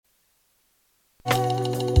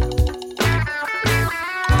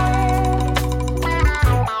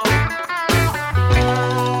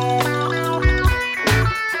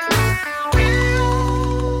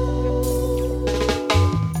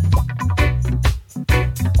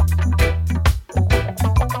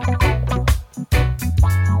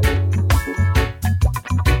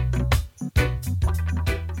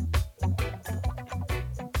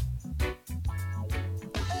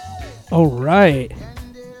All right.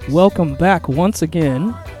 Welcome back once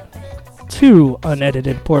again to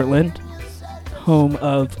Unedited Portland, home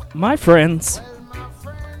of my friends.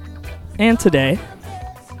 And today,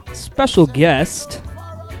 special guest,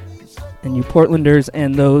 and you Portlanders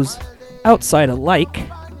and those outside alike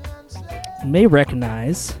may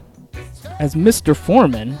recognize as Mr.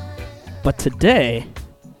 Foreman, but today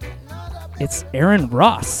it's Aaron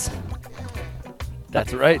Ross.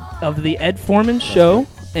 That's right. Of the Ed Foreman Show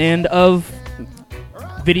and of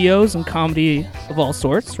videos and comedy of all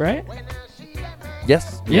sorts, right?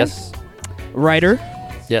 Yes. Yes. Writer,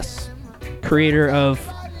 Yes. creator of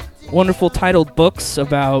wonderful titled books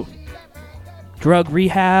about drug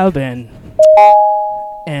rehab and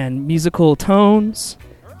musical tones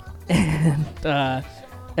and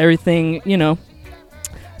everything,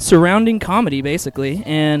 surrounding comedy, basically.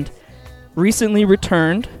 And recently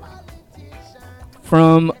returned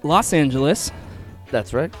from Los Angeles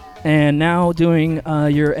That's right. and now doing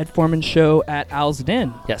your Ed Foreman Show at Al's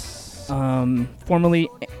Den, Yes. formerly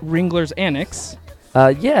Ringler's Annex.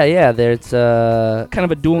 Yeah. There's Kind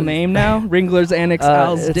of a dual name now, Ringler's Annex,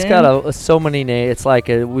 Al's Den. it's got so many names. It's like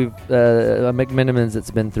we've McMinimans.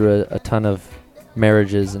 It's been through a ton of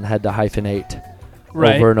marriages and had to hyphenate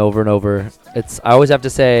over and over and over. I always have to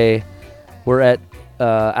say we're at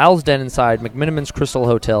Al's Den inside McMinimans Crystal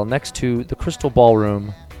Hotel next to the Crystal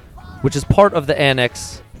Ballroom, which is part of the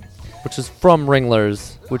Annex, which is from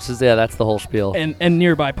Ringler's, which is, that's the whole spiel. And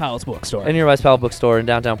nearby Powell's Bookstore. And nearby Powell Bookstore in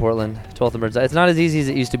downtown Portland, 12th and Burnside. It's not as easy as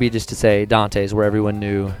it used to be just to say Dante's, where everyone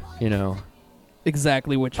knew,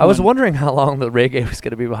 Exactly which I one. was wondering how long the reggae was going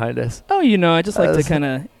to be behind us. Oh, I just like to kind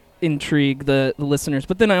of intrigue the listeners.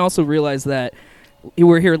 But then I also realized that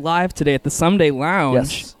we're here live today at the Someday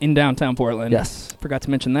Lounge in downtown Portland. Yes. Forgot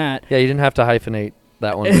to mention that. Yeah, you didn't have to hyphenate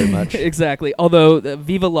that one very much. Exactly. Although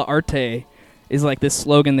Viva la Arte is like this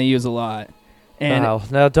slogan they use a lot. And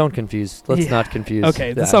No, don't confuse. Let's not confuse.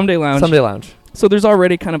 Okay, the Someday Lounge. Someday Lounge. So there's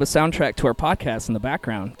already kind of a soundtrack to our podcast in the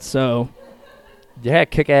background. So Yeah,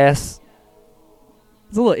 kick-ass.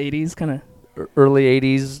 it's a little 80s kind of Early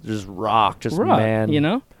 80s, just rock,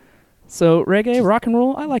 man. So reggae, rock and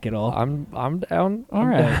roll, I like it all. I'm down. All I'm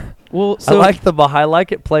right. down. Well, so I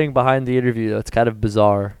like it playing behind the interview, though. It's kind of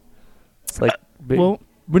bizarre. It's like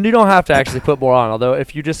when you don't have to actually put more on. Although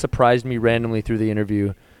if you just surprised me randomly through the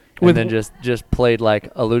interview and then just played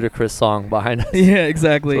like a ludicrous song behind us. Yeah,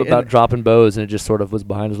 exactly. So about dropping bows, and it just sort of was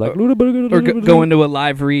behind us like or go into a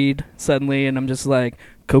live read suddenly, and I'm just like,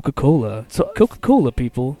 Coca-Cola. Coca-Cola,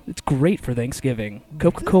 people. It's great for Thanksgiving.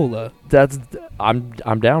 Coca-Cola.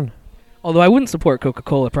 I'm down. Although I wouldn't support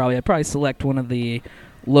Coca-Cola, probably. I'd probably select one of the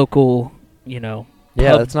local, Yeah,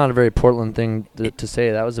 that's not a very Portland thing to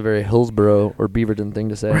say. That was a very Hillsborough or Beaverton thing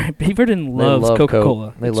to say. Right, Beaverton loves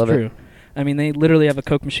Coca-Cola. They love true. it. I mean, they literally have a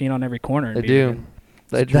Coke machine on every corner. They do.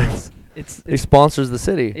 It sponsors the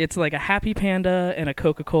city. It's like a Happy Panda and a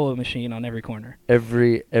Coca-Cola machine on every corner.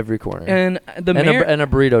 Every corner. And the mayor and a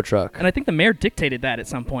burrito truck. And I think the mayor dictated that at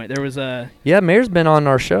some point. There was a mayor's been on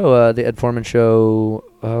our show, the Ed Foreman Show.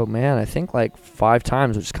 Oh man, I think like 5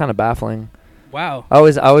 times, which is kind of baffling. Wow. I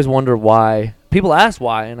always wonder why. People ask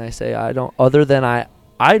why, and I say I don't. Other than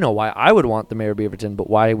I know why I would want the mayor of Beaverton, but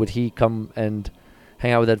why would he come and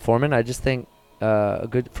hang out with Ed Foreman? I just think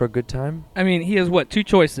for a good time. I mean, he has 2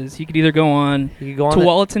 choices. He could either go on to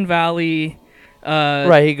Tualatin Valley.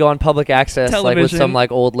 Right, he could go on public access television. like with some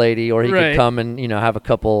like old lady, or he could come and have a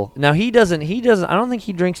couple. Now he doesn't. I don't think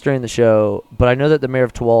he drinks during the show, but I know that the mayor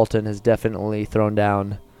of Tualatin has definitely thrown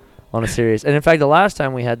down on a serious. And in fact, the last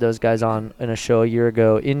time we had those guys on in a show a year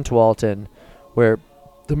ago in Tualatin, where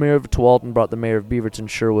the mayor of Tualatin brought the mayor of Beaverton,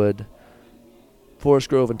 Sherwood, Forest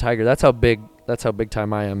Grove, and Tiger. That's how big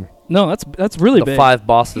time I am. No, that's really big. The 5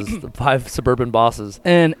 bosses, the 5 suburban bosses,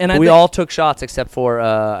 and we all took shots except for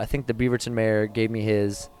I think the Beaverton mayor gave me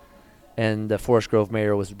his, and the Forest Grove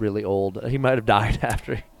mayor was really old. He might have died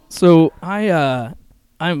after. So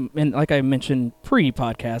I'm in, like I mentioned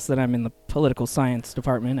pre-podcast, that I'm in the political science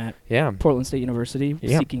department at Portland State University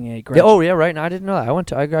seeking a graduate. Oh yeah, right. No, I didn't know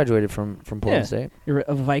that. I graduated from Portland State. You're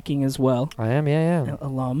a Viking as well. I am. Yeah.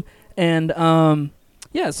 Alum. And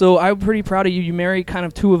so I'm pretty proud of you. You marry kind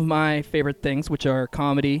of 2 of my favorite things, which are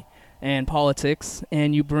comedy and politics,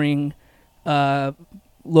 and you bring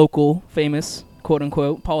local, famous,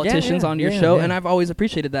 quote-unquote, politicians onto your show, and I've always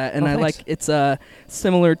appreciated that. And like it's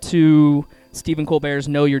similar to Stephen Colbert's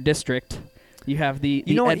Know Your District. You have the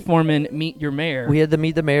Ed Foreman Meet Your Mayor. We had the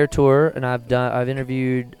Meet the Mayor tour, and I've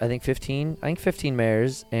interviewed I think 15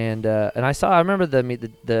 mayors, and I remember the Meet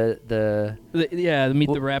the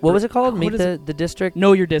Meet the Rapper. What was it called? Meet the District.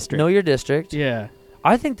 Know Your District. Know Your District. Yeah.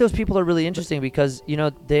 I think those people are really interesting because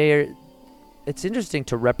they're it's interesting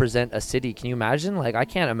to represent a city. Can you imagine? Like, I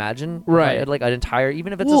can't imagine. Right. Like an entire,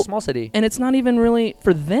 even if it's a small city. And it's not even really,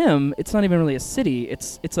 for them, it's not even really a city.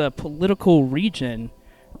 It's a political region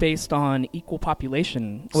based on equal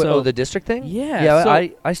population. So the district thing? Yeah. Yeah, so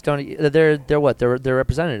I don't, they're what? They're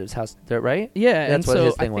representatives, right? Yeah. That's what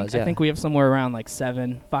his thing was, I think we have somewhere around like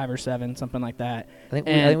 5 or 7, something like that. I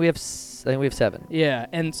think we have 7. Yeah,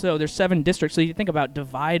 and so there's 7 districts. So you think about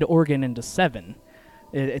divide Oregon into 7.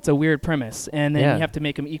 It's a weird premise, and then you have to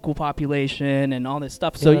make them equal population and all this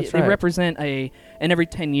stuff. So they represent and every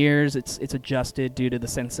 10 years it's adjusted due to the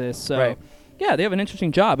census. So yeah, they have an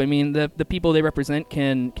interesting job. I mean, the people they represent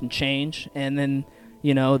can change, and then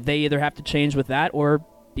they either have to change with that or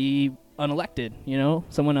be unelected.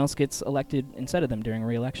 Someone else gets elected instead of them during a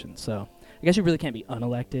re-election. So I guess you really can't be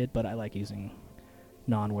unelected, but I like using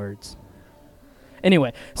non-words.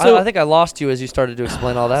 Anyway, so I think I lost you as you started to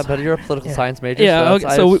explain all that, but you're a political science major. Yeah,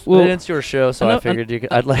 it's your show, so I figured you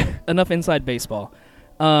could. Enough inside baseball.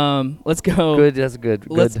 Let's go. Good, that's good.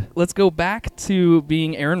 Let's go back to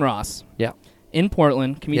being Aaron Ross. Yeah. In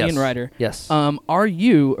Portland, comedian, writer. Yes. Are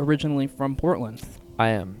you originally from Portland? I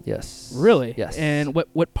am. Yes. Really? Yes. And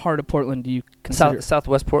what part of Portland do you consider?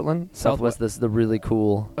 Southwest Portland. Southwest. This is the really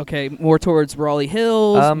cool. Okay, more towards Raleigh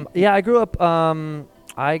Hills. Yeah, I grew up. All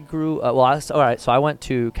right. So I went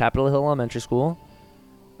to Capitol Hill Elementary School.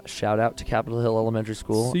 Shout out to Capitol Hill Elementary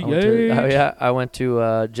School. I went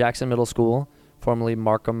to Jackson Middle School, formerly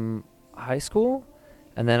Markham High School,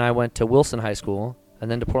 and then I went to Wilson High School, and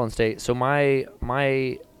then to Portland State. So my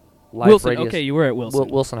life Wilson. radius. Okay, you were at Wilson.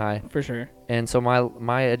 Wilson High for sure. And so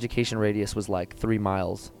my education radius was like 3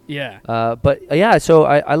 miles. Yeah. So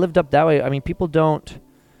I lived up that way. I mean, people don't.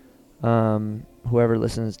 Whoever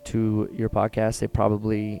listens to your podcast, they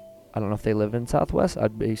probably, I don't know if they live in Southwest.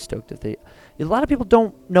 I'd be stoked if they. A lot of people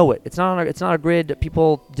don't know it. It's not a grid.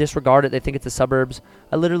 People disregard it. They think it's the suburbs.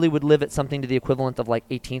 I literally would live at something to the equivalent of like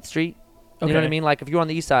 18th Street. You know what I mean? Like if you're on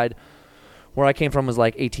the east side, where I came from was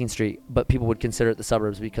like 18th Street, but people would consider it the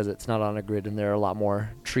suburbs because it's not on a grid and there are a lot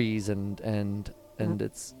more trees and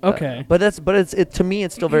it's okay. But it's to me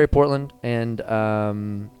it's still very Portland, and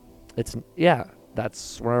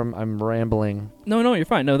that's where I'm rambling. No, you're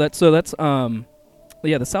fine. No, that's the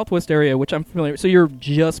Southwest area, which I'm familiar with. So you're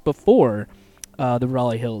just before the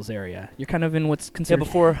Raleigh Hills area. You're kind of in what's considered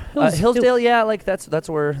before Hillsdale. Yeah, like that's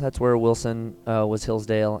where Wilson was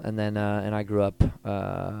Hillsdale, and then and I grew up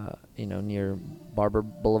near Barber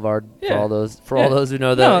Boulevard for all those who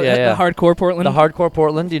know that. The hardcore Portland. The hardcore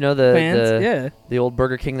Portland. Fans, the old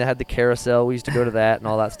Burger King that had the carousel. We used to go to that and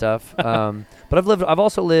all that stuff. But I've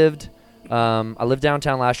also lived. I lived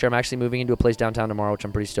downtown last year. I'm actually moving into a place downtown tomorrow, which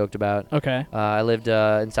I'm pretty stoked about. Okay. I lived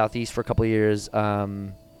in Southeast for a couple of years,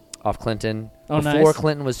 off Clinton. Oh, before nice.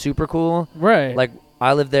 Clinton was super cool. Right. Like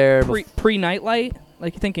I lived there pre Nightlight.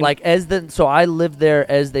 Like you're thinking. Like so I lived there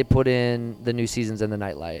as they put in the new seasons and the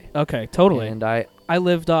Nightlight. Okay, totally. And I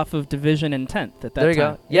lived off of Division and 10th at that time. There you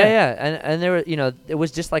go. Yeah. And there were it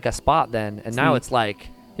was just like a spot then, and now it's like.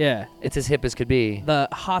 Yeah. It's as hip as could be. The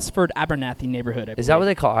Hosford Abernathy neighborhood, I believe. Is that what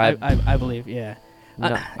they call it? I believe, yeah.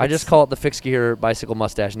 No, I just call it the Fixed Gear Bicycle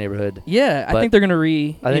Mustache neighborhood. Yeah, I think they're going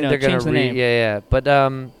to change the name. Yeah. But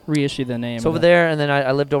reissue the name. So over there, and then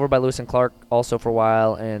I lived over by Lewis and Clark also for a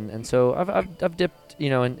while, and so I've dipped,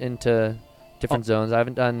 into different zones. I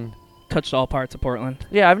haven't done touched all parts of Portland.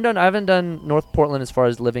 Yeah, I haven't done North Portland as far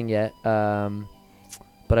as living yet.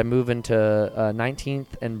 But I move into 19th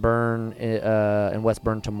and Bern and West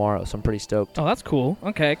Bern tomorrow, so I'm pretty stoked. Oh, that's cool.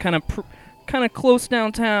 Okay, kind of close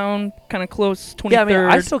downtown, kind of close 23rd. Yeah, I mean,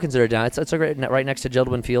 I still consider it down. It's right next to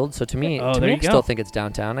Jeld-Wen Field, so to me, I still think it's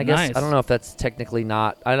downtown. I guess nice. I don't know if that's technically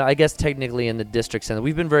not. I guess technically in the district center.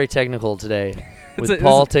 We've been very technical today with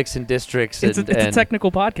politics and districts. It's a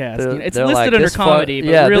technical podcast. It's listed like, under comedy,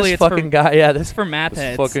 but really this fucking guy. Yeah, this for math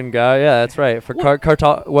heads. Fucking guy. Yeah, that's right. For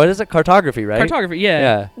what is it? Cartography, right? Cartography.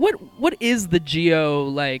 Yeah. What is the geo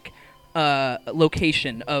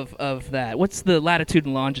location of that? What's the latitude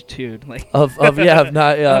and longitude of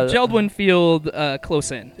Jeld-Wen Field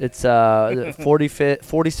close in? It's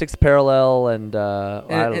 46th parallel and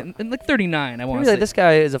like 39. I want to say this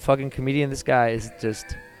guy is a fucking comedian. This guy is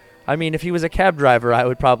just. I mean, if he was a cab driver, I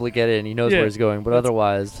would probably get in. He knows where he's going, but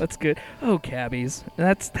otherwise, that's good. Oh, cabbies,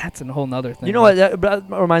 that's a whole nother thing. You know what? That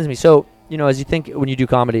reminds me. So as you think when you do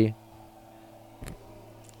comedy,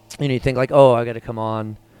 you think like, oh, I got to come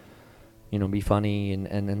on, be funny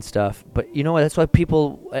and stuff. But you know what? That's why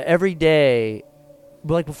people every day,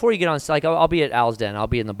 like before you get on, like I'll be at Al's Den, I'll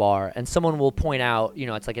be in the bar, and someone will point out,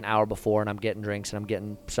 it's like an hour before, and I'm getting drinks and I'm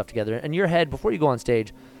getting stuff together. And your head before you go on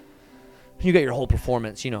stage, you got your whole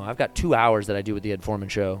performance. I've got 2 hours that I do with the Ed Foreman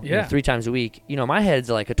show. Yeah. 3 times a week. My head's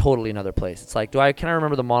like a totally another place. It's like, can I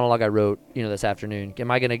remember the monologue I wrote, this afternoon?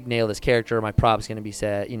 Am I going to nail this character? Are my props going to be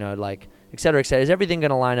set? Like, et cetera, et cetera. Is everything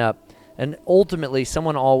going to line up? And ultimately,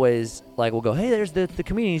 someone always like will go, hey, there's the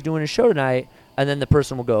comedian, he's doing a show tonight. And then the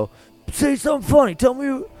person will go, say something funny. Tell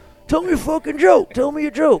me a fucking joke. Tell me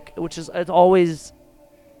a joke. Which is, it's always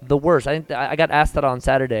the worst. I got asked that on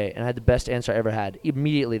Saturday, and I had the best answer I ever had.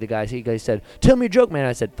 Immediately, the guy said, tell me a joke, man.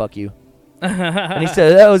 I said, fuck you. And he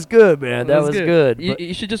said, that was good, man. That was good.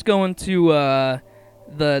 You should just go into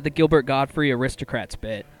the Gilbert Gottfried Aristocrats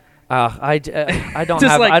bit. I don't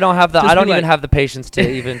even have the patience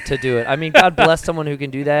to do it. I mean, God bless someone who can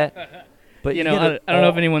do that. But I don't know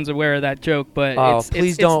if anyone's aware of that joke, but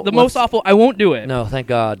please don't. It's the most awful. I won't do it. No, thank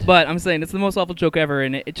God. But I'm saying it's the most awful joke ever,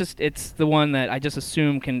 and it's the one that I just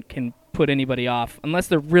assume can put anybody off unless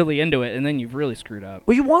they're really into it, and then you've really screwed up.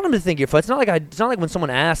 Well, you want them to think you're funny. It's not like when someone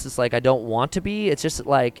asks, it's like I don't want to be. It's just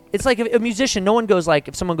like if a musician. No one goes like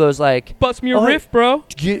if someone goes like, bust me a riff, bro.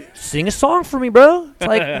 Sing a song for me, bro. It's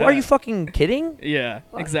like, are you fucking kidding? Yeah,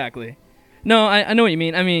 exactly. No, I know what you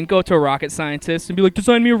mean. I mean, go to a rocket scientist and be like,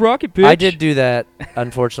 design me a rocket, bitch. I did do that,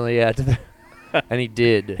 unfortunately, yeah. And he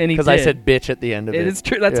did. Because I said bitch at the end of it. It is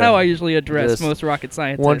true. That's how I usually address most rocket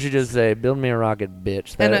scientists. Why don't you just say, build me a rocket,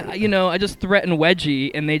 bitch. And, I just threaten wedgie,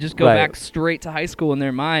 and they just go back straight to high school in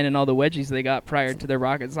their mind and all the wedgies they got prior to their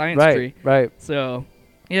rocket science tree. Right. So,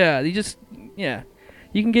 yeah,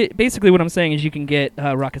 you can get, basically what I'm saying is you can get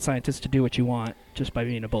rocket scientists to do what you want just by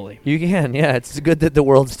being a bully. You can, yeah. It's good that the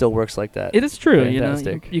world still works like that. It is true.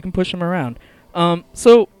 Fantastic. You can push them around.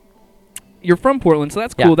 So you're from Portland, so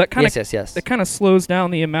that's cool. That kind of yes. That kind of slows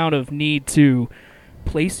down the amount of need to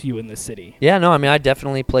place you in the city. Yeah, no, I mean I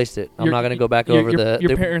definitely placed it. I'm not going to go back over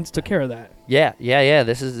your parents took care of that. Yeah.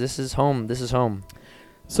 This is home. This is home.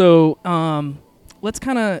 So let's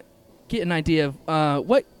kind of get an idea of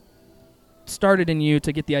what started in you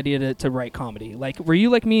to get the idea to write comedy. Like, were you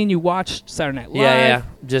like me and you watched Saturday Night Live? Yeah.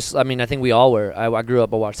 Just, I mean, I think we all were. I grew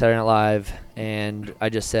up, I watched Saturday Night Live, and I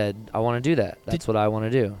just said, I want to do that. That's what I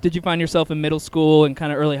want to do. Did you find yourself in middle school and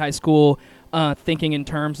kind of early high school thinking in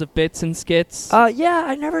terms of bits and skits? Yeah,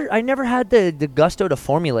 I never had the gusto to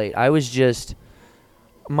formulate. I was just,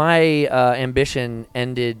 my ambition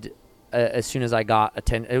ended as soon as I got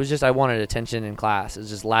attention. It was just I wanted attention in class. It was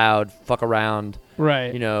just loud, fuck around.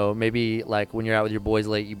 Right. Maybe like when you're out with your boys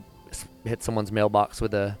late, you hit someone's mailbox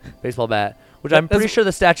with a baseball bat, which I'm pretty sure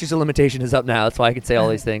the statute of limitation is up now. That's why I can say all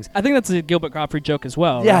these things. I think that's a Gilbert Gottfried joke as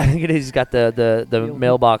well. Yeah, right? I think it is. He's got the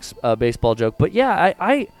mailbox baseball joke. But yeah,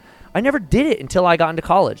 I never did it until I got into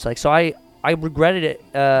college. Like, so I regretted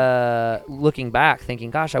it looking back,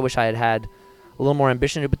 thinking, gosh, I wish I had a little more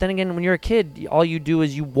ambition. But then again, when you're a kid, all you do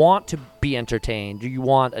is you want to be entertained. You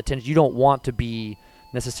want attention. You don't want to be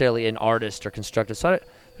necessarily an artist or constructive. So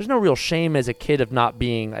there's no real shame as a kid of not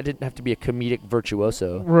being. I didn't have to be a comedic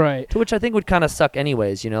virtuoso. Right. To which I think would kind of suck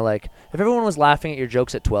anyways. Like if everyone was laughing at your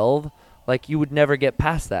jokes at 12, like you would never get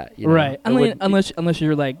past that. Right. Unless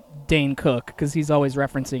you're like Dane Cook, because he's always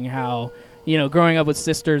referencing how growing up with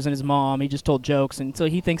sisters and his mom, he just told jokes, and so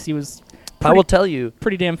he thinks he was. I will tell you,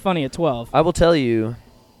 pretty damn funny at 12. I will tell you,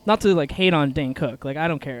 not to like hate on Dane Cook. Like I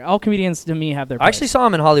don't care. All comedians to me have their. I actually saw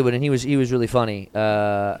him in Hollywood, and he was really funny,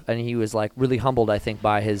 and he was like really humbled, I think,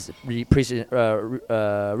 by his recent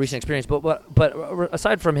experience. But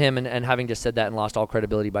aside from him and having just said that and lost all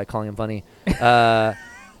credibility by calling him funny,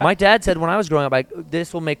 my dad said when I was growing up,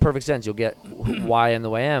 this will make perfect sense. You'll get why I am the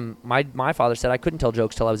way I am. My father said I couldn't tell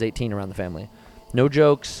jokes till I was 18 around the family. No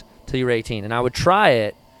jokes till you were 18, and I would try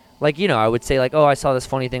it. Like, I would say, like, oh, I saw this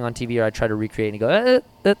funny thing on TV, or I'd try to recreate, and he'd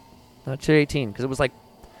go, not till 18. Because it was like,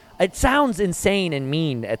 it sounds insane and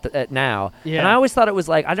mean at now. Yeah. And I always thought it was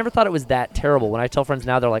like, I never thought it was that terrible. When I tell friends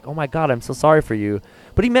now, they're like, oh my God, I'm so sorry for you.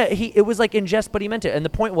 But it was like in jest, but he meant it. And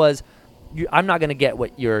the point was, I'm not going to get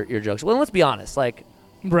what your jokes. Well, let's be honest. Like,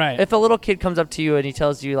 right. If a little kid comes up to you and he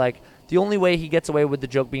tells you, like, the only way he gets away with the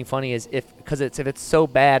joke being funny is if it's so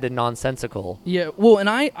bad and nonsensical. Yeah, well, and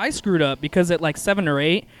I screwed up because at like 7 or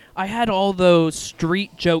 8, I had all those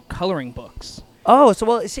street joke coloring books. Oh, so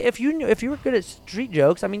well, see, if you were good at street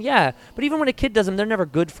jokes, I mean, yeah. But even when a kid does them, they're never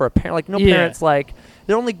good for a parent. Like no parents like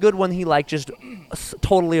they're only good when he like just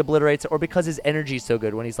totally obliterates it, or because his energy's so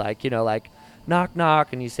good when he's like like knock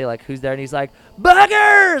knock, and you say like who's there, and he's like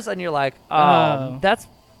buggers, and you're like that's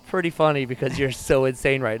pretty funny because you're so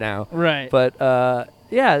insane right now. Right. But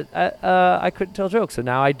I couldn't tell jokes, so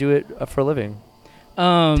now I do it for a living.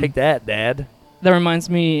 Take that, Dad. That reminds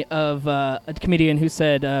me of a comedian who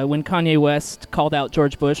said when Kanye West called out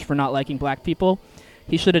George Bush for not liking black people,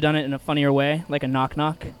 he should have done it in a funnier way, like a knock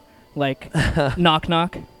knock. Like, knock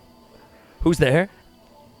knock. Who's there?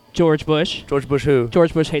 George Bush. George Bush who?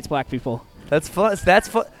 George Bush hates black people. That's fun. That's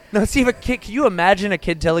fun. No, see, if a kid, can you imagine a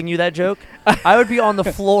kid telling you that joke? I would be on the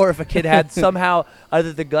floor if a kid had somehow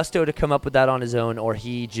either the gusto to come up with that on his own, or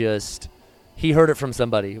he heard it from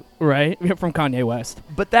somebody. Right, from Kanye West.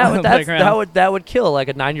 But that would kill. Like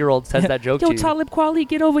a 9-year-old says that joke to you. Yo, Talib Kweli,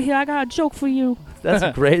 get over here. I got a joke for you. That's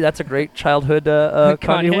a great childhood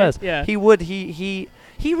Kanye West. Yeah.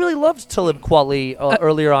 He really loved Talib Kweli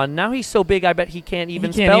earlier on. Now he's so big, I bet he can't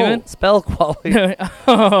even spell Kweli.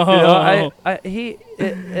 I hate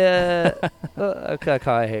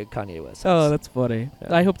Kanye West. Oh, that's funny.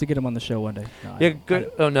 Yeah. I hope to get him on the show one day. No,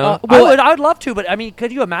 good. No. I would love to, but I mean,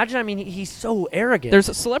 could you imagine? I mean, he's so arrogant. There's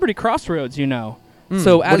a celebrity crossroads,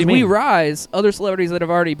 So as we rise, other celebrities that have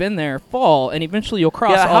already been there fall, and eventually you'll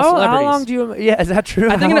cross all celebrities. How long do you? Yeah, is that true?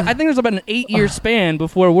 I think there's about an 8-year span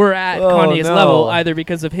before we're at Kanye's level, either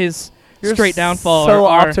because of his straight downfall so or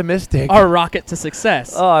optimistic. Our rocket to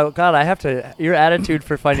success. Oh God, I have to. Your attitude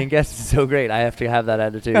for finding guests is so great. I have to have that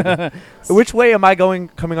attitude. Which way am I coming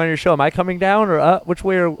on your show? Am I coming down or up? Which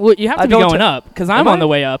way? Well, you have to be going up because I'm on the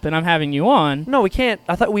way up and I'm having you on. No, we can't.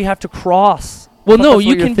 I thought we have to cross. Well, no,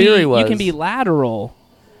 you can be lateral,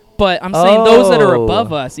 but I'm saying those that are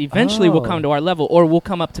above us eventually will come to our level, or we'll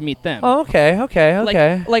come up to meet them. Oh, okay.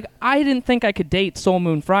 Like I didn't think I could date Soul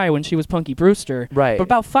Moon Frye when she was Punky Brewster, right? But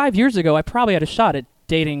about 5 years ago, I probably had a shot at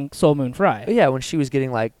dating Soul Moon Frye. Yeah, when she was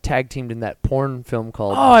getting like tag teamed in that porn film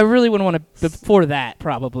called. Oh, I really wouldn't want to before that,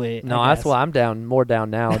 probably. No, that's why I'm more down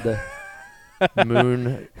now. The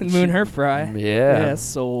Moon her Frye. Yeah,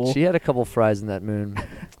 Soul. She had a couple fries in that Moon.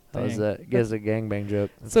 That was a gangbang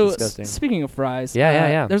joke. That's so disgusting. Speaking of fries,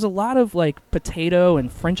 yeah. There's a lot of like potato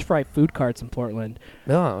and French fry food carts in Portland.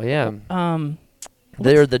 Oh yeah.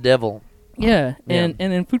 They're the devil. Yeah, and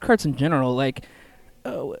in food carts in general, like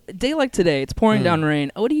a day like today, it's pouring down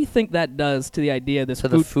rain. What do you think that does to the idea of this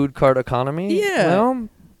the food cart economy? Yeah, well,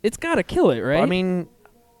 it's got to kill it, right? I mean.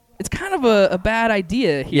 It's kind of a bad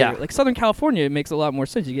idea here. Yeah. Like Southern California, it makes a lot more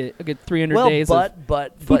sense. You get 300 days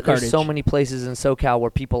but food there's so many places in SoCal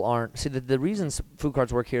where people aren't. See, the reason food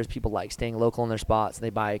carts work here is people like staying local in their spots, and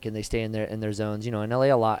they bike, and they stay in their zones. In LA,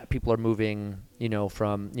 a lot people are moving,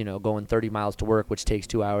 from, going 30 miles to work, which takes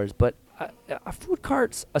 2 hours. But food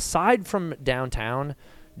carts, aside from downtown,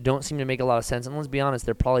 don't seem to make a lot of sense. And let's be honest,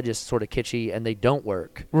 they're probably just sort of kitschy, and they don't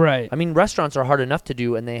work. Right. I mean, restaurants are hard enough to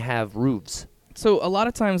do, and they have roofs. So a lot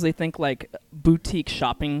of times they think like boutique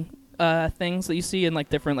shopping things that you see in like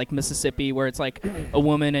different like Mississippi, where it's like a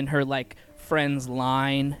woman and her like friends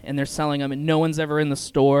line and they're selling them and no one's ever in the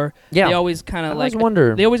store. Yeah. They always kind of like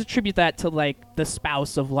wonder. They always attribute that to like the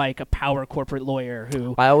spouse of like a power corporate lawyer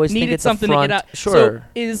who I always needed think it's something to get out. Sure. So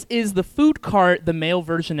is the food cart the male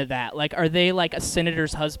version of that? Like, are they like a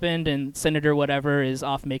senator's husband and senator whatever is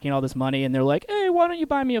off making all this money and they're like, hey, why don't you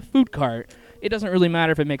buy me a food cart? It doesn't really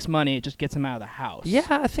matter if it makes money. It just gets them out of the house. Yeah,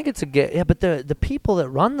 I think it's but the people that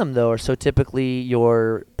run them, though, are so typically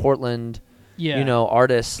your Portland,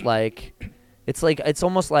 artists. Like, it's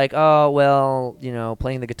almost like, oh, well,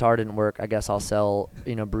 playing the guitar didn't work. I guess I'll sell,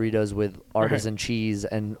 burritos with artisan cheese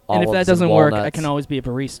and olives. And if that doesn't work, I can always be a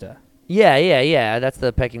barista. Yeah. That's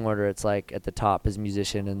the pecking order. It's like at the top is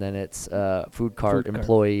musician, and then it's food cart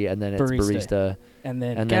employee, and then it's barista. And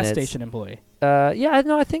then gas station employee.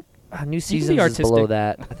 I think New Seasons is below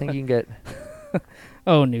that. I think you can get...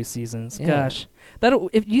 Oh, New Seasons. Yeah. Gosh.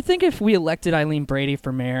 If we elected Eileen Brady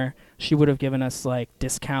for mayor, she would have given us, like,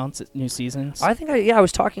 discounts at New Seasons? I think, I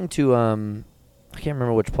was talking to, I can't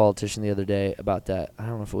remember which politician the other day about that. I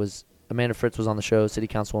don't know if it was... Amanda Fritz was on the show, city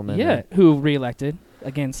councilwoman. Yeah, who re-elected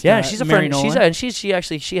against she's a Mary friend. Nolan.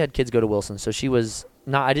 She had kids go to Wilson, so she was...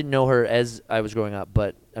 I didn't know her as I was growing up,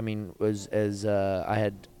 but I mean, I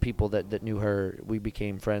had people that knew her. We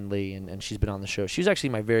became friendly, and she's been on the show. She was actually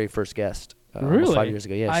my very first guest. Really? 5 years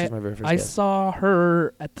ago. Yeah, she's my very first guest. I saw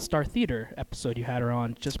her at the Star Theater episode you had her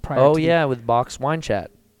on just prior. Oh yeah, with Box Wine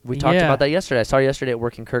Chat. We talked about that yesterday. I saw her yesterday at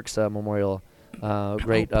Working Kirk's memorial.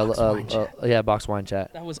 Great. Box Wine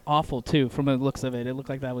Chat. That was awful too. From the looks of it, it looked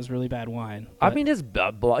like that was really bad wine. I mean, it's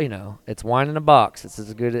it's wine in a box. It's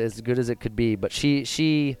as good as it could be. But she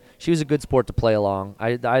was a good sport to play along.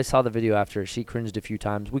 I saw the video after. She cringed a few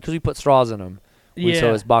times because we put straws in them. Yeah.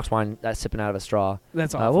 So it's box wine that's sipping out of a straw.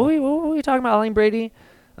 That's awful. What were we talking about, Eileen Brady?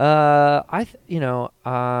 I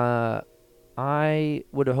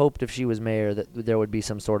would have hoped if she was mayor that there would be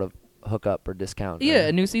some sort of hookup or discount.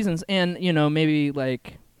 Yeah, New Seasons, and maybe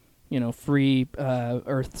like free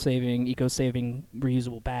earth-saving, eco-saving,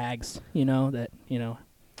 reusable bags.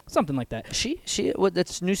 Something like that.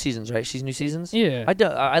 That's New Seasons, right? She's New Seasons? Yeah.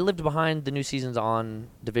 I lived behind the New Seasons on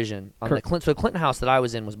Division. So the Clinton house that I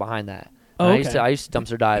was in was behind that. Oh, okay. I used to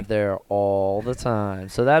dumpster dive there all the time.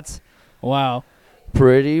 So that's... Wow.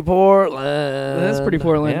 Pretty Portland. That's pretty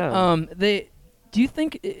Portland. Yeah. Do you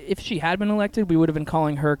think if she had been elected, we would have been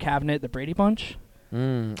calling her cabinet the Brady Bunch?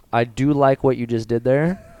 I do like what you just did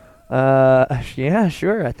there. Yeah,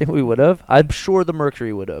 sure. I think we would have. I'm sure the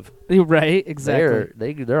Mercury would have. Right,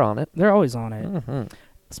 exactly. They're on it. They're always on it. Mm-hmm.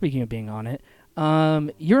 Speaking of being on it,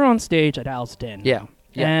 you're on stage at Al's Den. Yeah.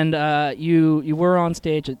 And you were on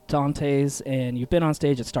stage at Dante's, and you've been on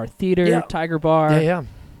stage at Star Theater, Tiger Bar. Yeah.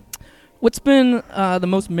 What's been the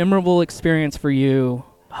most memorable experience for you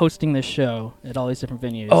hosting this show at all these different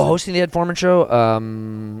venues? Oh, hosting the Ed Foreman show?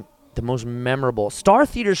 The most memorable. Star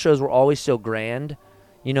Theater shows were always so grand.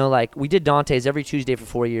 You know, like, we did Dante's every Tuesday for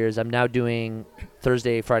 4 years. I'm now doing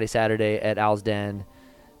Thursday, Friday, Saturday at Al's Den.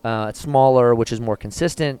 It's smaller, which is more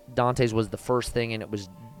consistent. Dante's was the first thing, and it was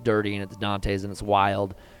dirty, and it's Dante's, and it's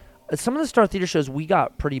wild. Some of the Star Theater shows, we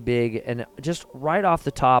got pretty big, and just right off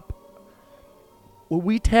the top,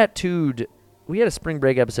 we tattooed. We had a spring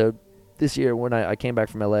break episode this year when I came back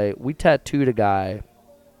from L.A. We tattooed a guy.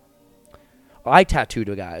 I tattooed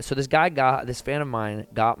a guy. So this fan of mine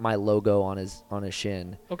got my logo on his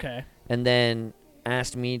shin. Okay. And then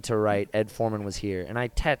asked me to write Ed Foreman was here. And I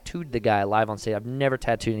tattooed the guy live on stage. I've never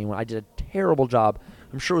tattooed anyone. I did a terrible job.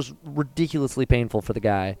 I'm sure it was ridiculously painful for the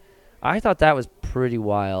guy. I thought that was pretty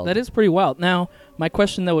wild. That is pretty wild. Now, my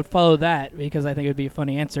question that would follow that, because I think it would be a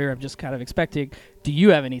funny answer, I'm just kind of expecting, do you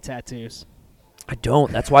have any tattoos? I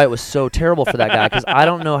don't. That's why it was so terrible for that guy, because I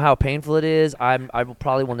don't know how painful it is. I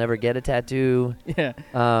probably will never get a tattoo. Yeah.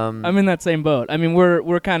 I'm in that same boat. I mean,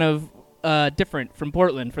 we're kind of different from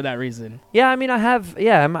Portland for that reason. Yeah, I mean,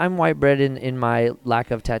 I'm white bread in my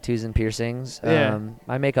lack of tattoos and piercings.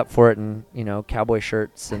 I make up for it in, cowboy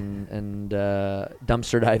shirts and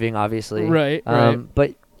dumpster diving, obviously. Right.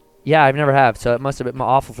 But yeah, I've never have, so it must have been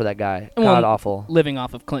awful for that guy. God awful. Living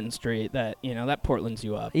off of Clinton Street, that Portlands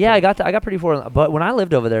you up. Yeah, I got pretty Portland. But when I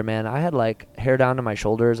lived over there, man, I had like hair down to my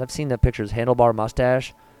shoulders. I've seen the pictures, handlebar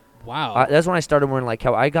mustache. Wow. That's when I started wearing like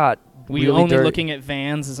how I got. Were you only looking at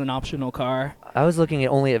Vans as an optional car? I was looking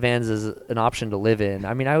only at Vans as an option to live in.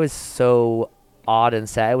 I mean, I was so odd and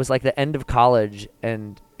sad. It was like the end of college,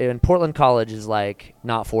 and Portland College is like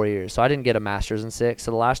not 4 years, so I didn't get a master's in 6.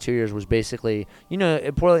 So the last 2 years was basically,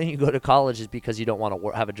 in Portland you go to college is because you don't want to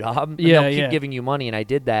have a job. Yeah, they'll keep giving you money, and I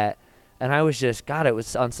did that, and I was just it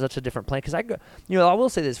was on such a different plane. Because I will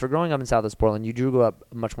say this, for growing up in Southwest Portland, you do grow up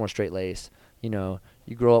much more straight laced.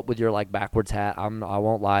 You grow up with your like backwards hat. I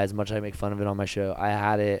won't lie, as much as I make fun of it on my show. I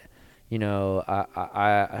had it.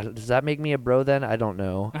 Does that make me a bro then? I don't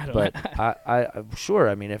know. But I'm sure.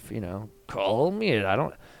 I mean, if call me. I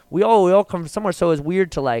don't. We all come from somewhere, so it's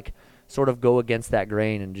weird to like sort of go against that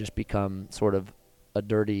grain and just become sort of a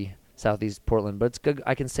dirty Southeast Portland. But it's good.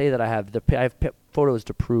 I can say that I have photos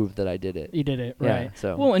to prove that I did it. You did it, right? Yeah,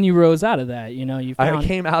 so well, and you rose out of that. I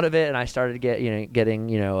came out of it, and I started getting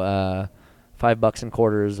 $5 in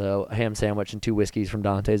quarters, a ham sandwich, and 2 whiskeys from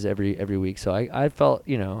Dante's every week. So I felt,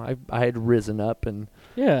 I had risen up and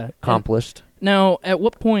accomplished. Now, at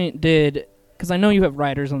what point because I know you have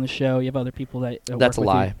writers on the show, you have other people that That's work a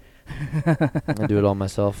lie. I do it all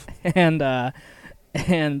myself. And how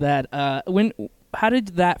did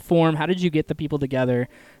that form? How did you get the people together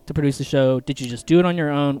to produce the show? Did you just do it on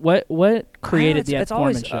your own? What created the Ed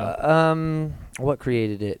Foreman show? What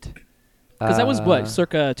created it? Because that was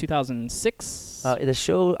circa 2006? The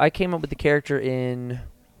show, I came up with the character in,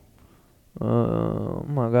 oh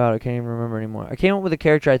my God, I can't even remember anymore. I came up with the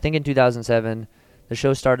character, I think, in 2007. The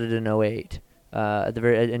show started in 2008,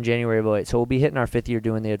 in January of 2008. So we'll be hitting our 5th year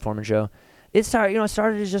doing the Ed Foreman show. It started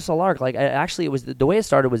as just a lark. Like, it was the way it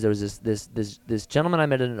started was there was this gentleman I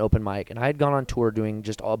met at an open mic, and I had gone on tour doing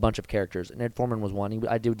just a bunch of characters, and Ed Foreman was one.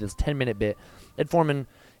 I did this 10-minute bit. Ed Foreman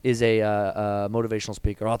is a motivational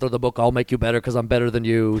speaker, author of the book "I'll Make You Better Because I'm Better Than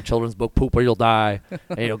You," children's book "Poop or You'll Die,"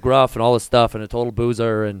 and, gruff and all this stuff, and a total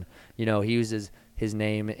boozer, and he uses his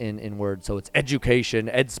name in words, so it's education,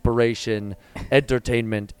 edspiration,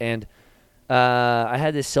 entertainment, and I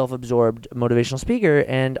had this self-absorbed motivational speaker,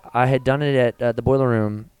 and I had done it at the Boiler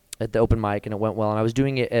Room at the open mic, and it went well, and I was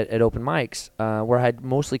doing it at open mics where I had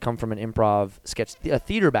mostly come from an improv sketch, a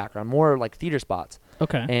theater background, more like theater spots.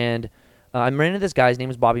 Okay. And I ran into this guy. His name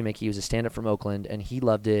was Bobby Mickey. He was a stand-up from Oakland, and he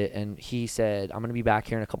loved it, and he said, I'm going to be back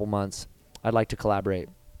here in a couple months. I'd like to collaborate.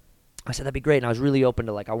 I said, that'd be great. And I was really open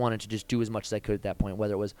to, like, I wanted to just do as much as I could at that point,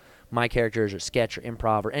 whether it was my characters or sketch or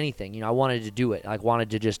improv or anything. You know, I wanted to do it. I wanted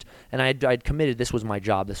to just, and I'd committed, this was my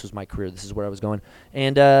job, this was my career, this is where I was going.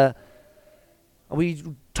 And we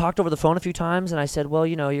talked over the phone a few times, and I said, well,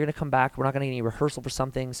 you know, you're going to come back. We're not going to get any rehearsal for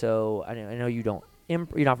something, so I know you don't. You're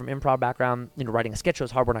not from improv background. You know, writing a sketch show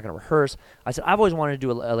is hard. We're not going to rehearse. I said, I've always wanted to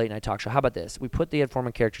do a late night talk show. How about this? We put the Ed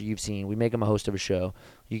Foreman character you've seen. We make him a host of a show.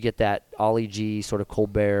 You get that Ollie G sort of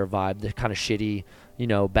Colbert vibe, the kind of shitty, you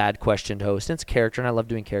know, bad questioned host. And it's a character, and I love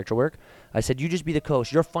doing character work. I said, you just be the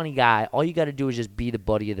co-host. You're a funny guy. All you got to do is just be the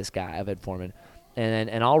buddy of this guy, of Ed Foreman.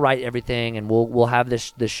 And I'll write everything, and we'll have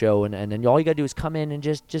this show, and then all you gotta do is come in and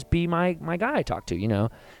just be my guy I talk to, you know,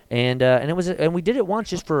 and we did it once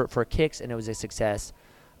just for kicks, and it was a success,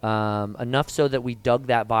 enough so that we dug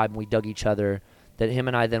that vibe and we dug each other. That him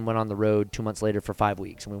and I then went on the road 2 months later for 5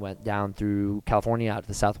 weeks, and we went down through California, out to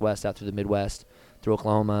the Southwest, out through the Midwest, through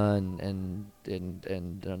Oklahoma and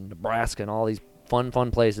Nebraska, and all these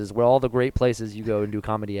fun places where all the great places you go and do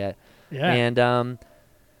comedy at. Yeah. And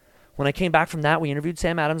when I came back from that, we interviewed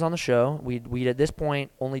Sam Adams on the show. We'd at this point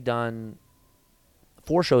only done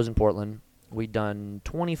 4 shows in Portland. We'd done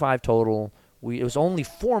 25 total. It was only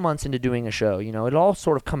 4 months into doing a show. You know, it all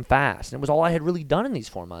sort of come fast. And it was all I had really done in these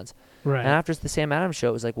 4 months. Right. And after the Sam Adams show,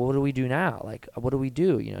 it was like, well, what do we do now? Like, what do we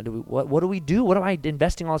do? You know, what do we do? What am I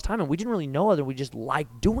investing all this time in? We didn't really know other. We just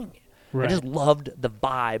liked doing it. Right. I just loved the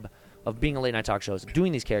vibe of being a late night talk show,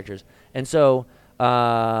 doing these characters. And so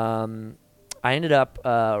I ended up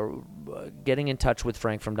getting in touch with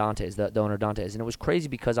Frank from Dante's, the owner of Dante's. And it was crazy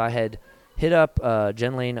because I had hit up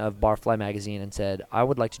Jen Lane of Barfly Magazine and said, I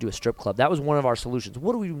would like to do a strip club. That was one of our solutions.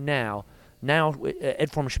 What do we do now? Now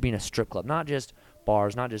Ed Foreman should be in a strip club, not just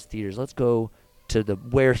bars, not just theaters. Let's go to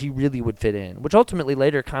where he really would fit in, which ultimately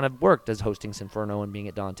later kind of worked as hosting Sinferno and being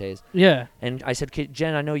at Dante's. Yeah. And I said,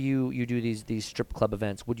 Jen, I know you do these strip club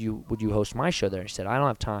events. Would you host my show there? She said, I don't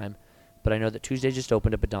have time, but I know that Tuesday just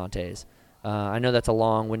opened up at Dante's. I know that's a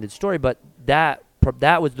long-winded story, but that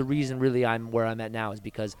was the reason really I'm where I'm at now, is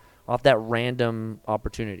because off that random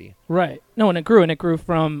opportunity. Right. No, and it grew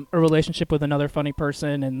from a relationship with another funny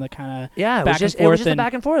person and the kind of it was just a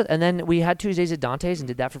back and forth. And then we had Tuesdays at Dante's and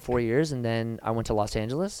did that for 4 years, and then I went to Los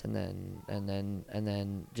Angeles, and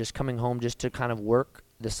then just coming home just to kind of work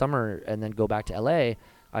this summer and then go back to LA.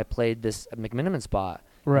 I played this McMiniman spot.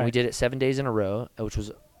 Right. And we did it 7 days in a row, which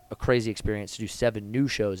was a crazy experience to do 7 new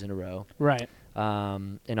shows in a row. Right.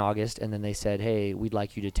 In August, and then they said, hey, we'd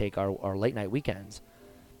like you to take our late night weekends.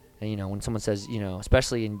 And, you know, when someone says, you know,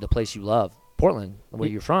 especially in the place you love, Portland, where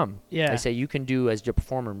you're from, they say you can do, as your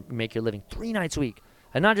performer, make your living 3 nights a week.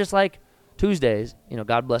 And not just like Tuesdays, you know,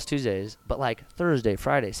 God bless Tuesdays, but like Thursday,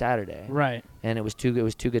 Friday, Saturday. Right. And it was too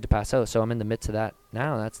good to pass out. So I'm in the midst of that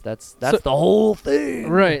now. That's the whole thing.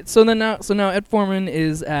 Right. So now Ed Foreman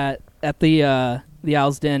is at the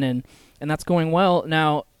Owl's Den, and that's going well.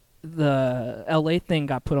 Now, the LA thing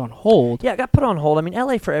got put on hold. Yeah, it got put on hold. I mean,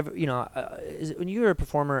 LA forever, you know, when you were a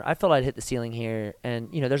performer, I felt I'd hit the ceiling here,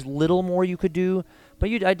 and, you know, there's little more you could do,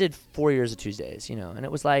 but I did 4 years of Tuesdays, you know, and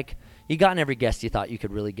it was like, you got in every guest you thought you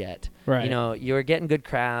could really get. Right. You know, you were getting good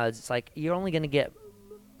crowds. It's like, you're only going to get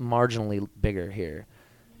marginally bigger here.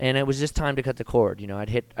 And it was just time to cut the cord. You know, I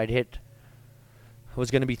was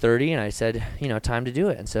going to be 30, and I said, you know, time to do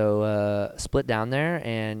it. And so split down there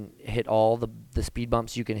and hit all the speed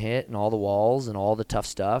bumps you can hit and all the walls and all the tough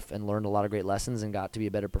stuff, and learned a lot of great lessons and got to be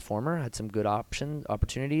a better performer. Had some good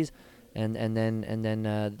opportunities. And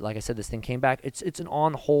then like I said, this thing came back. It's an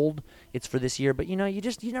on hold. It's for this year, but you know, you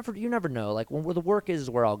never know. Like where the work is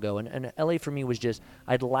where I'll go. And LA for me was just,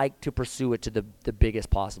 I'd like to pursue it to the biggest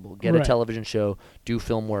possible. Get a television show, do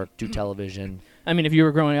film work, do television. I mean, if you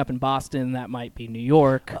were growing up in Boston, that might be New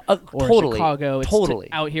York or totally, Chicago. It's totally.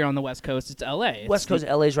 Out here on the West Coast, it's LA. West Coast,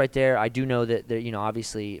 LA's right there. I do know that, you know,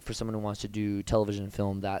 obviously for someone who wants to do television and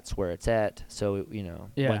film, that's where it's at. So, you know,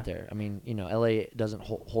 right there. I mean, you know, LA doesn't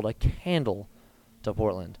hold a candle to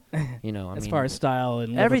Portland. You know, as far as style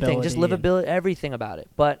and everything, just livability, everything about it.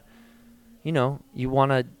 But, you know, you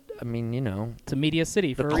want to. I mean, you know, it's a media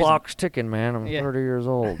city. The clock's ticking, man. I'm 30 years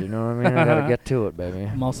old. You know what I mean? I gotta get to it, baby.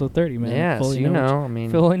 I'm also 30, man. Yeah, so you know, I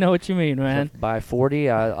mean, fully know what you mean, man. By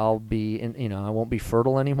 40, I'll be, you know, I won't be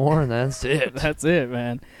fertile anymore, and that's it. That's it,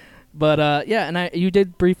 man. But yeah, and you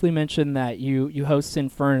did briefly mention that you host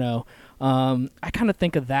Sinferno. I kind of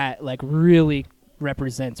think of that like really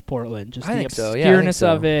represents Portland, just the obscureness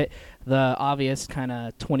of it, the obvious kind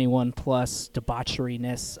of 21 plus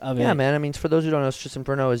debaucheryness of it. Yeah, man. I mean, for those who don't know,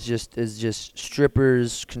 Sinferno is just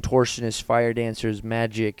strippers, contortionists, fire dancers,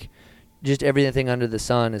 magic, just everything under the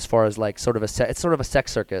sun. As far as like it's sort of a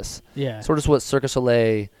sex circus. Yeah, sort of what Cirque du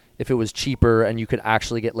Soleil if it was cheaper and you could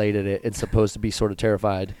actually get laid at it, it's supposed to be sort of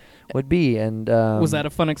terrified, would be. And was that a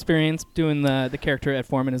fun experience doing the character Ed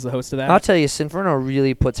Foreman as the host of that? I'll tell you, Sinferno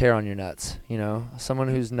really puts hair on your nuts. You know, someone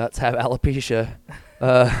whose nuts have alopecia.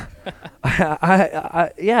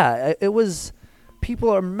 It was. People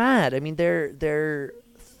are mad. I mean, they're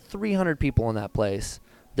 300 people in that place.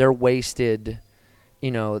 They're wasted.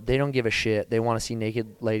 You know, they don't give a shit. They want to see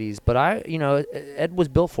naked ladies. But Ed was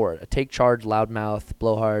built for it. A take charge, loudmouth,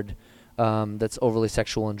 blowhard, that's overly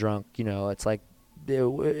sexual and drunk. You know, it's like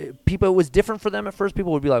people. It was different for them at first.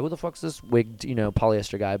 People would be like, "Who the fuck's this wigged,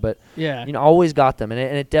 polyester guy?" But always got them, and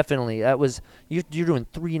it definitely that was. You're doing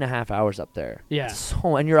 3.5 hours up there. Yeah.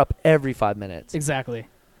 And you're up every 5 minutes. Exactly.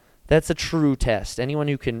 That's a true test. Anyone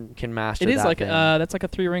who can master that. It is like that's like a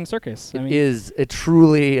 3-ring circus. It is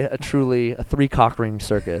truly a 3-cock ring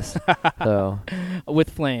circus. So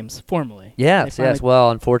with flames, formally. Yes.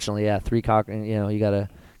 Well, unfortunately, 3-cock. You gotta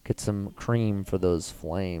get some cream for those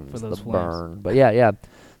flames. For those flames. Burn.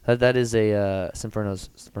 But that is a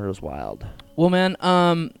Sinferno's wild. Well, man,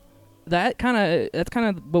 that's kind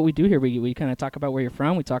of what we do here. We kind of talk about where you're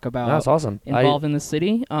from. We talk about that's awesome. Involved in the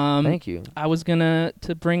city. Thank you. I was gonna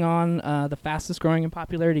bring on the fastest growing in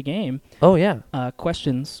popularity game. Oh yeah.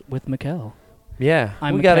 Questions with Mikkel. Yeah,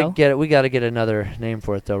 we gotta get it. We gotta get another name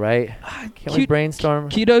for it though, right? Can we brainstorm?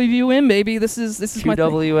 QWM, baby. This is my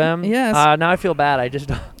QWM. Yes. Now I feel bad. I just.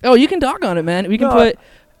 Oh, you can dog on it, man. We can put.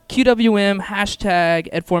 QWM hashtag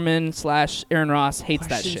Ed Foreman / Aaron Ross hates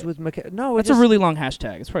that shit. No, that's a really long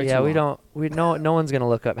hashtag. It's probably too long. No one's gonna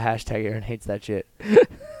look up hashtag Aaron hates that shit.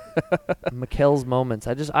 Mikkel's moments.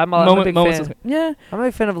 I'm a big fan. Yeah, I'm a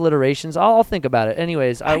big fan of alliterations. I'll think about it.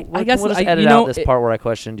 Anyways, I guess we'll just edit out this part where I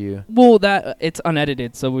questioned you. Well, it's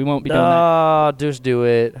unedited, so we won't be doing that. Just do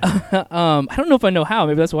it. I don't know if I know how.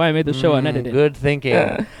 Maybe that's why I made the show unedited. Good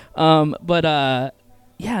thinking.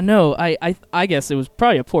 Yeah, no, I guess it was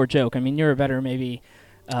probably a poor joke. I mean, you're a better maybe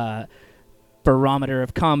barometer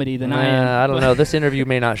of comedy than I am. I don't know. This interview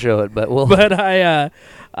may not show it, but we'll. But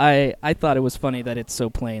I thought it was funny that it's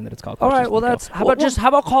so plain that it's called. All right, well that's how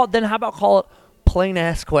about call it plain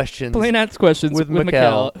ass questions. Plain ass questions with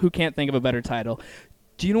Mikkel, who can't think of a better title.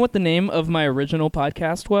 Do you know what the name of my original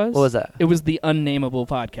podcast was? What was that? It was the Unnameable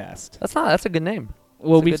Podcast. That's a good name.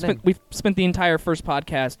 Well, we've spent the entire first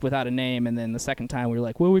podcast without a name, and then the second time we were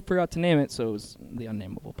like, well, we forgot to name it, so it was the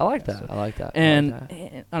Unnameable podcast. I like that.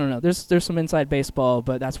 And I don't know, there's some inside baseball,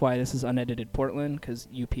 but that's why this is unedited Portland, because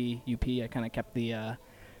UP, I kind of kept the...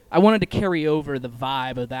 I wanted to carry over the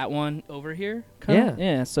vibe of that one over here. Kinda.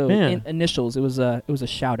 Yeah, so initials, it was a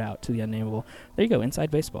shout-out to the Unnameable. There you go, inside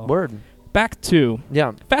baseball. Word. Back to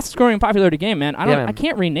fastest growing in popularity game, man. I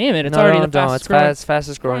can't rename it. It's already the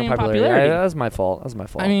fastest growing in popularity. That was my fault.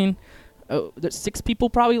 I mean, there's 6 people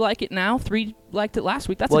probably like it now. 3 liked it last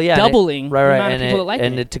week. That's doubling the amount of people that like it.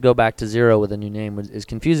 And to go back to 0 with a new name is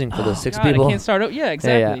confusing for those 6 people. I can't start out. Yeah,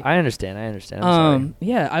 exactly. Yeah, I understand. I'm sorry.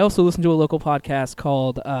 Yeah, I also listen to a local podcast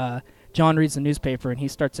called John Reads the Newspaper, and he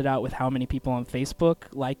starts it out with how many people on Facebook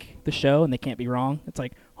like the show, and they can't be wrong. It's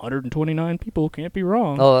like 129 people can't be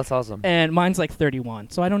wrong. Oh, that's awesome. And mine's like 31,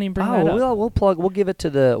 so I don't even bring that up. We'll give it to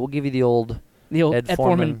we'll give you the old Ed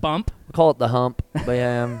Foreman bump. We'll call it the hump, but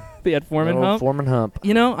the Ed Foreman hump. Foreman hump.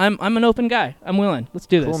 I'm an open guy. I'm willing. Let's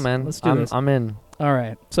do this. Cool, man. Let's do this. I'm in. All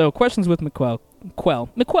right. So questions with Mikkel.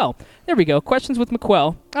 There we go. Questions with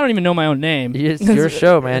Mikkel. I don't even know my own name. It's your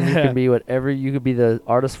show, man. You can be whatever. You could be the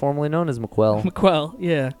artist formerly known as Mikkel. Mikkel.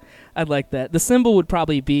 Yeah, I'd like that. The symbol would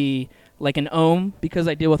probably be like an ohm, because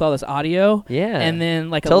I deal with all this audio. Yeah. And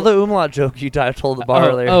then like tell the umlaut joke you told the bar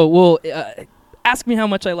earlier. Oh well. Ask me how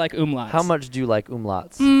much I like umlauts. How much do you like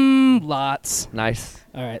umlauts? Lots. Nice.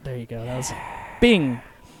 All right, there you go. That was Bing.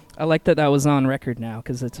 I like that was on record now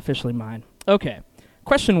because it's officially mine. Okay.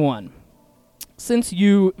 Question 1. Since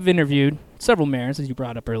you've interviewed several mayors, as you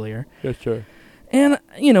brought up earlier. Yes, sure. And,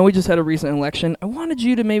 we just had a recent election. I wanted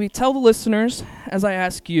you to maybe tell the listeners, as I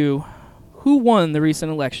ask you, who won the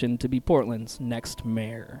recent election to be Portland's next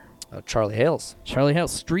mayor? Charlie Hales. Charlie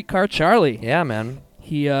Hales. Streetcar Charlie. Yeah, man.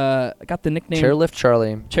 He got the nickname Chairlift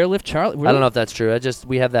Charlie. Chairlift Charlie. Really? I don't know if that's true.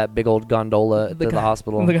 We have that big old gondola to the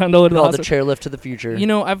hospital. The gondola to the hospital. The chairlift to the future.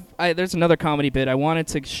 There's another comedy bit. I wanted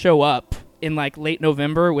to show up in like late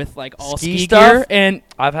November with like all ski stuff gear, and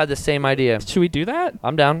I've had the same idea. Should we do that?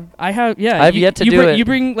 I'm down. I have. Yeah, I've yet to do it. You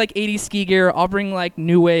bring like 80s ski gear. I'll bring like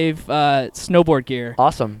new wave snowboard gear.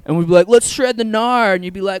 Awesome. And we'd be like, let's shred the gnar, and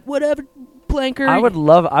you'd be like, whatever. Planker.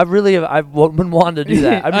 I've been wanting to do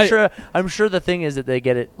that. I'm sure the thing is that they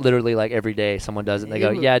get it literally like every day. Someone does it and they go,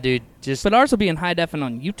 yeah, dude, just. But ours will be in high def and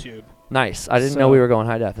on YouTube. Nice. I didn't know we were going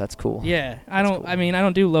high def. That's cool. Yeah, I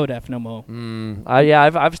don't do low def no more.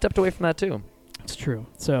 I've stepped away from that too. It's true.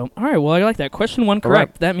 So, all right. Well, I like that. Question 1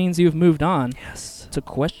 correct. Right. That means you've moved on. Yes. To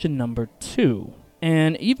question number 2,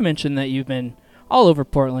 and you've mentioned that you've been all over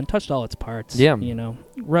Portland, touched all its parts. Yeah.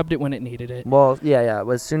 Rubbed it when it needed it. Well, yeah.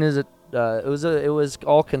 As soon as it was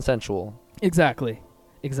all consensual. Exactly.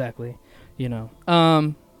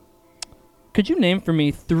 Could you name for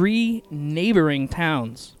me 3 neighboring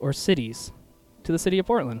towns or cities to the city of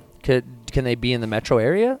Portland? Can they be in the metro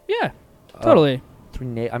area? Yeah, totally. 3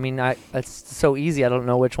 it's so easy. I don't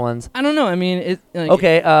know which ones. I don't know. I mean,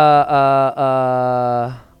 okay.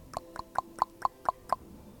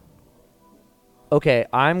 Okay.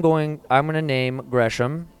 I'm gonna name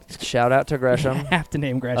Gresham. Shout out to Gresham. I have to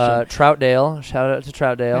name Gresham. Troutdale. Shout out to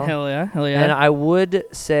Troutdale. Hell yeah. And I would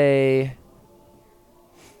say,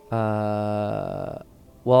 well,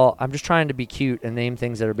 I'm just trying to be cute and name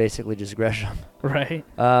things that are basically just Gresham. Right.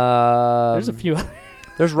 There's a few.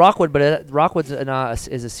 There's Rockwood, but Rockwood is a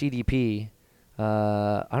CDP.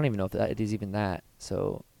 I don't even know if it is even that.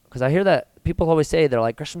 So, because I hear that people always say they're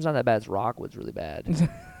like, Gresham's not that bad. It's Rockwood's really bad.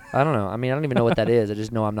 I don't know. I mean, I don't even know what that is. I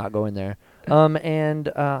just know I'm not going there. And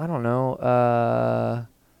I don't know.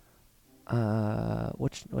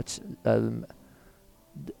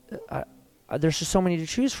 There's just so many to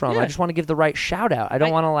choose from. Yeah. I just want to give the right shout out. I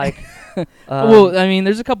don't want to like. Well, I mean,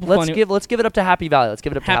 there's a couple. Let's give it up to Happy Valley. Let's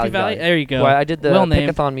give it up to Happy Valley. There you go. Well, I did the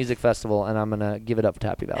Pickathon Music Festival, and I'm gonna give it up to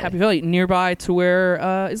Happy Valley. Happy Valley, nearby to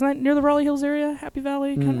where isn't that near the Raleigh Hills area? Happy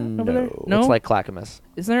Valley, kind of over there. No, it's like Clackamas.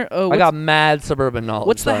 Isn't there? Oh, I got mad suburban knowledge.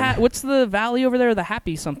 What's the valley over there? The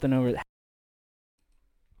Happy something over there.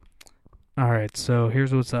 All right, so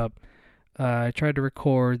here's what's up. I tried to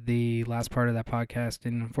record the last part of that podcast,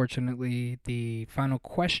 and unfortunately, the final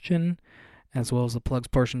question, as well as the plugs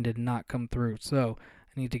portion, did not come through. So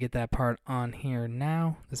I need to get that part on here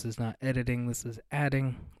now. This is not editing, this is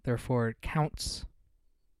adding. Therefore, it counts.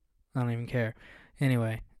 I don't even care.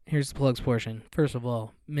 Anyway, here's the plugs portion. First of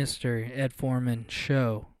all, Mr. Ed Foreman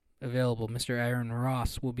show available. Mr. Aaron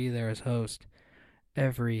Ross will be there as host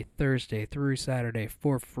every Thursday through Saturday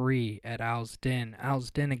for free at Owl's Den. Owl's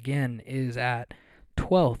Den, again, is at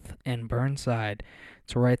 12th and Burnside.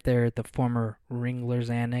 It's right there at the former Ringler's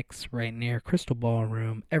Annex, right near Crystal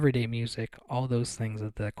Ballroom. Everyday music, all those things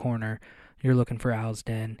at the corner. You're looking for Owl's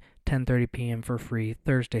Den, 10:30 p.m. for free,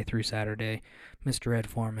 Thursday through Saturday. Mr. Ed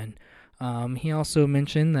Foreman. He also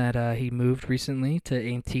mentioned that he moved recently to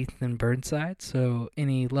 18th and Burnside, so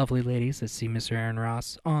any lovely ladies that see Mr. Aaron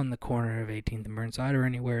Ross on the corner of 18th and Burnside or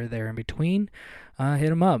anywhere there in between,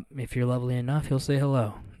 hit him up. If you're lovely enough, he'll say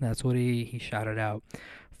hello. That's what he shouted out.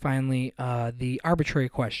 Finally, the arbitrary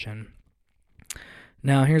question.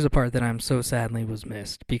 Now, here's a part that I'm so sadly was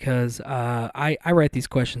missed, because I write these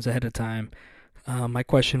questions ahead of time. My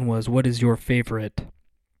question was, what is your favorite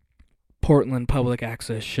Portland public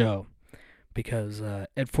access show? Because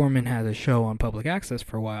Ed Foreman had a show on public access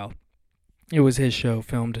for a while. It was his show,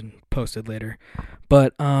 filmed and posted later.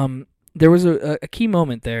 But there was a key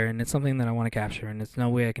moment there, and it's something that I want to capture, and it's no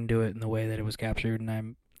way I can do it in the way that it was captured,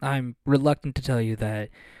 and I'm reluctant to tell you that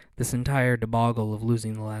this entire debacle of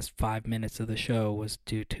losing the last 5 minutes of the show was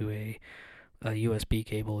due to a USB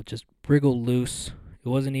cable. It just wriggled loose. It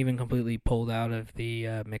wasn't even completely pulled out of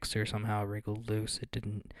the mixer. Somehow it wriggled loose. It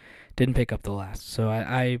didn't pick up the last. So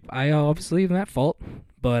I obviously am at fault.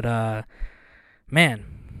 But, man,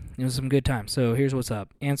 it was some good time. So here's what's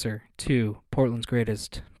up. Answer to Portland's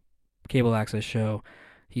greatest cable access show.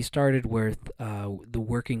 He started with the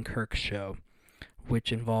Working Kirk show,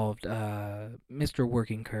 which involved Mr.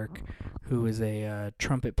 Working Kirk, who is a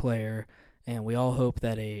trumpet player. And we all hope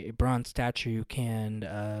that a bronze statue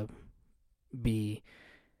can be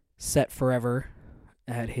set forever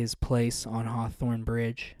at his place on Hawthorne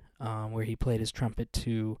Bridge, where he played his trumpet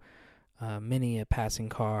to many passing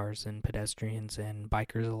cars and pedestrians and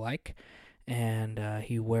bikers alike. And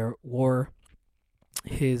he wore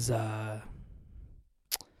his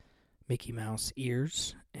Mickey Mouse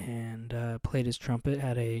ears and played his trumpet,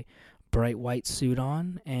 had a bright white suit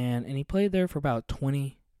on, and he played there for about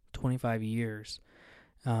 25 years.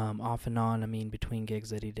 Off and on, between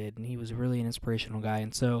gigs that he did, and he was really an inspirational guy.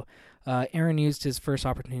 And so Aaron used his first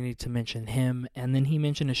opportunity to mention him, and then he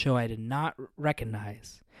mentioned a show I did not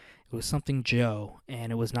recognize. It was something Joe,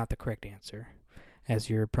 and it was not the correct answer,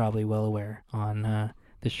 as you're probably well aware on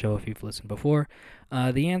this show if you've listened before.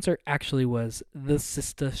 The answer actually was the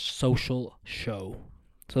Sister Social Show.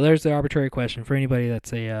 So there's the arbitrary question for anybody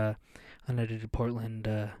that's a unedited Portland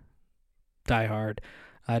diehard.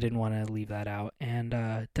 I didn't want to leave that out. And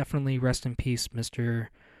definitely rest in peace, Mr.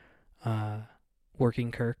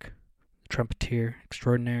 Working Kirk. here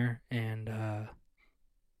extraordinaire, and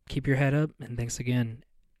keep your head up. And thanks again,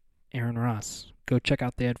 Aaron Ross. Go check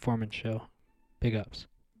out the Ed Foreman Show. Big ups.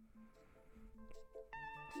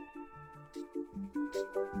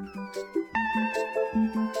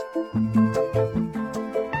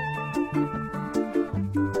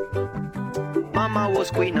 Mama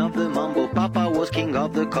was queen of the mambo, Papa was king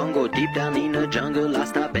of the Congo. Deep down in the jungle, I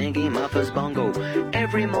started banging my first bongo.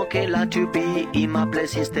 Every monkey like to be in my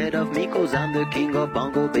place instead of me, 'cause I'm the king of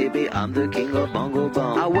bongo, baby, I'm the king of bongo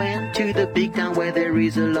bong. I went to the big town where there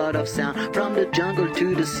is a lot of sound, from the jungle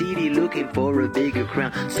to the city looking for a bigger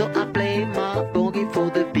crown. So I play my boogie for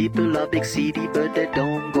the people of big city, but they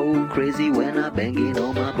don't go crazy when I banging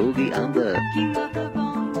on my boogie. I'm the king of the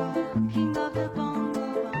bongo, king of the bongo.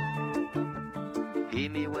 Hear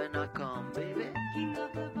me when I come, baby. King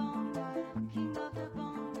of the bongo, king of the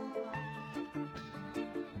bongo.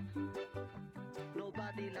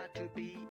 Nobody like to be